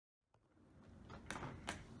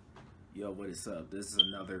Yo, what is up? This is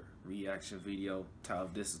another reaction video.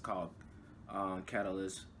 This is called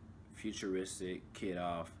Catalyst, Futuristic,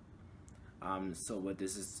 Kidaf. So what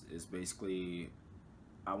this is basically,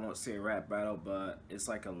 I won't say a rap battle, but it's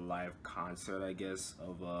like a live concert, I guess,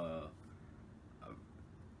 of a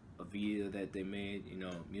video that they made. You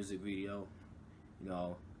know, music video. You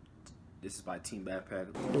know, this is by Team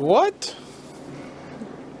Backpack. What?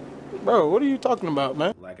 Bro, what are you talking about,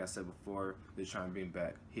 man? Like I said before, they're trying to bring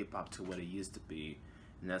back hip-hop to what it used to be.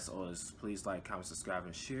 And that's always, please like, comment, subscribe,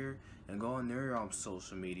 and share. And go on their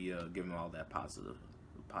social media, give them all that positive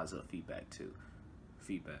feedback too.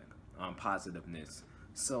 Positiveness.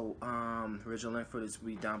 So, original link for this will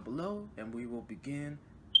be down below, and we will begin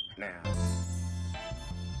now.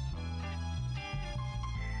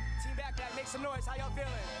 Team Backpack, make some noise. How y'all feeling?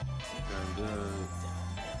 Feeling good.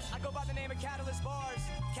 I go by the name of Catalyst Bars.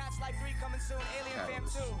 Cats Life 3 coming soon. Alien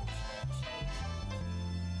Catalyst. Fam 2.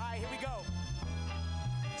 Alright, here we go.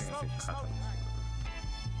 Smoke, smoke.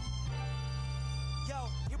 Yo,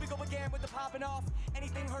 here we go again with the popping off.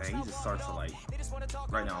 Anything hurts. Man, he just starts to like, they just want to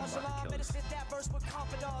talk right now I'm about to kill this. That verse with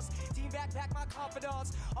confidence. Team Backpack, my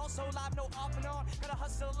confidence. Also live, no off and on. Gotta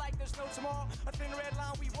hustle like there's no tomorrow. A thin red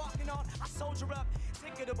line we walking on. I soldier up.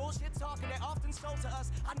 Sick of the bullshit talking that often sold to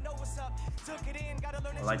us. I know what's up. Took it in. Gotta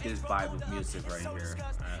learn. I like this vibe of music right here.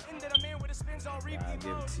 I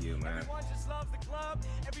give it to you, man. Everyone just loves the club.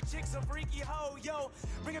 Every chick's a freaky hoe. Yo,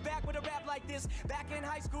 bring it back with a rap like this. Back in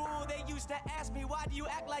high school, they used to ask me, why do you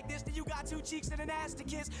act like this? Then you got two cheeks and an ass to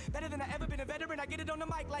kiss. Better than I ever been a veteran. I get it on the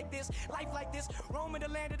mic like this. Life like this. Roaming the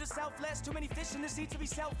land of the selfless. Too many fish in the sea to be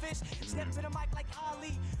selfish. Step to the mic like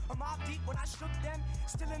Ali. I'm mob deep when I shook them.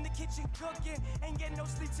 Still in the kitchen cooking. Ain't getting no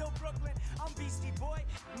sleep till Brooklyn. I'm Beastie Boy.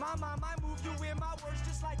 My move you in my words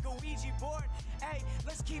just like a Ouija board. Hey,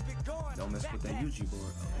 let's keep it going. Don't mess with that Ouija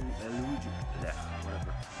board. Yeah,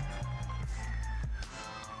 whatever.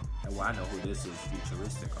 And well, I know who this is.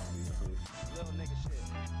 Futuristic, obviously. Little nigga shit.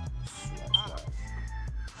 Swag.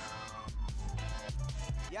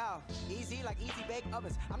 Yo, easy like easy bake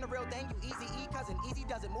ovens. I'm the real thing, you easy E cousin. Easy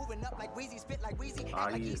does it, moving up like Weezy, spit like Weezy,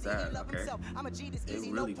 act like he is Easy, that, he love okay. himself. I'm a G this It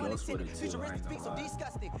easy, really no pun goes with intended. it too, I Futuristic ain't speak so gonna lie.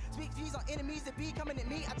 disgusting. Speak G's on enemies that be coming at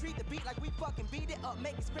me. I treat the beat like we fucking beat it up,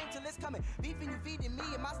 make it scream till it's coming. Beefing you feeding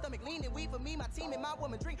me and my stomach leaning. We for me, my team and my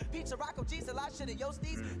woman drink. Pizza Rocco G's a lot shit of yo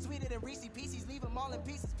steez. Sweeter than Reese Pieces, leave them all in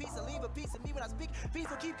pieces. Pizza, leave a piece of me when I speak. Peace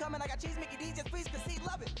will keep coming. I got cheese, Mickey D, just please concede,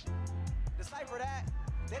 love it. Decipher that.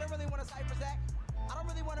 They don't really want to cipher Zach. I don't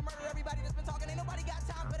really want to murder everybody that's been talking. Ain't nobody got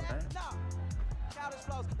time for that. No. Childish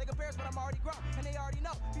flows. They compare us, but I'm already grown. And they already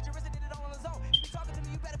know. Futuristic did it all on his own. If you talking to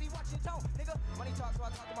me, you better be watching your tone. Nigga, money talk, so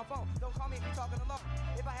I talk to my phone. Don't call me if you talking alone.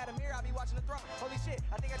 If I had a mirror, I'd be watching the throne. Holy shit,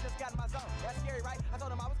 I think I just got in my zone. That's scary, right? I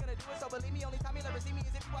told him I was gonna do it, so believe me, only time you'll ever see me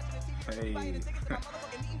is if you watching the TV. Hey. Buying the tickets to my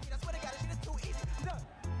motherfucking meeting. I swear to God, this shit is too easy. I'm done.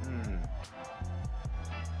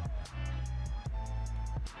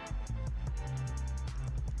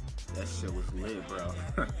 That shit was lit, bro.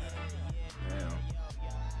 Damn.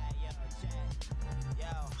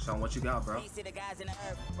 Show 'em what you got, bro.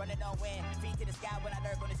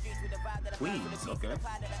 Queens, okay.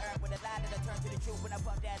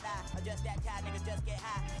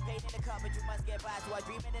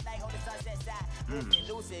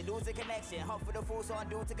 Losing connection. Hump for the fool, so I'm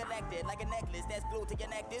due to collect it. Like a necklace that's glued to your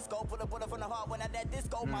neck. This go pull a bullet from the heart when I let this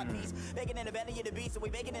go, my piece. Baking in the belly of the beast, so we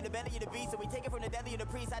baking in the belly of the beast, so we take it from the belly of the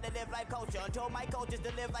priest. How to live life culture. Until my coaches to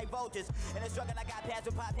live like vultures. In the struggle, I got past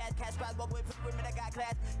with pop, past cash prize, but with women, I got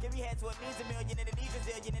class. Give me head to it means a million, and it needs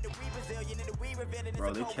Brazilian, and the we Brazilian, and the we revealing.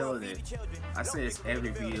 Bro, they killing it. I say it's every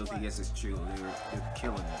video he gets is true. They're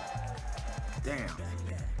killing it. Damn.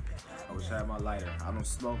 I wish I had my lighter. I don't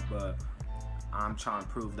smoke, but I'm trying to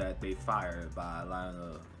prove that they fired by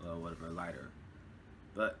lighting a lighter.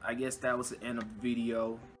 But I guess that was the end of the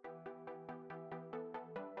video.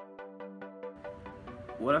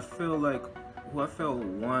 What I felt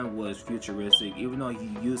one was Futuristic, even though he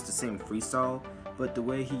used the same freestyle, but the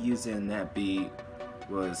way he used it in that beat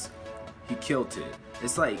was, he killed it.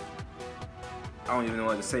 It's like, I don't even know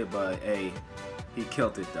what to say, but hey, he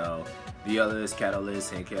killed it though. The others,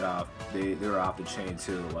 Catalyst and Kidaf, they were off the chain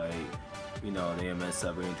too. Like, you know, they didn't mess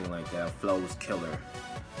up or anything like that. Flow was killer.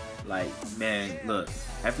 Like, man, look,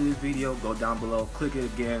 after this video, go down below, click it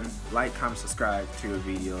again, like, comment, subscribe to your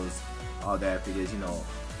videos, all that, because, you know,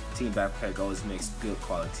 Team Backpack always makes good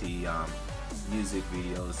quality music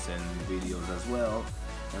videos and videos as well.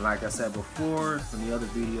 And like I said before, from the other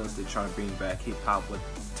videos, they're trying to bring back hip-hop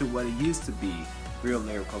to what it used to be, real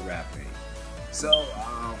lyrical rapping. So,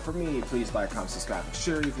 for me, please like, comment, subscribe, and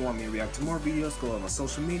share. If you want me to react to more videos, go on my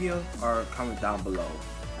social media or comment down below.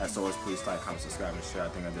 As always, please like, comment, subscribe, and share. I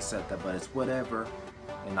think I just said that, but it's whatever.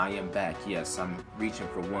 And I am back. Yes, I'm reaching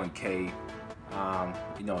for 1K.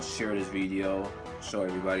 You know, share this video, show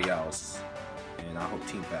everybody else, and I hope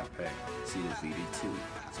Team Fat Pay see this video too.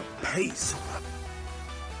 So peace.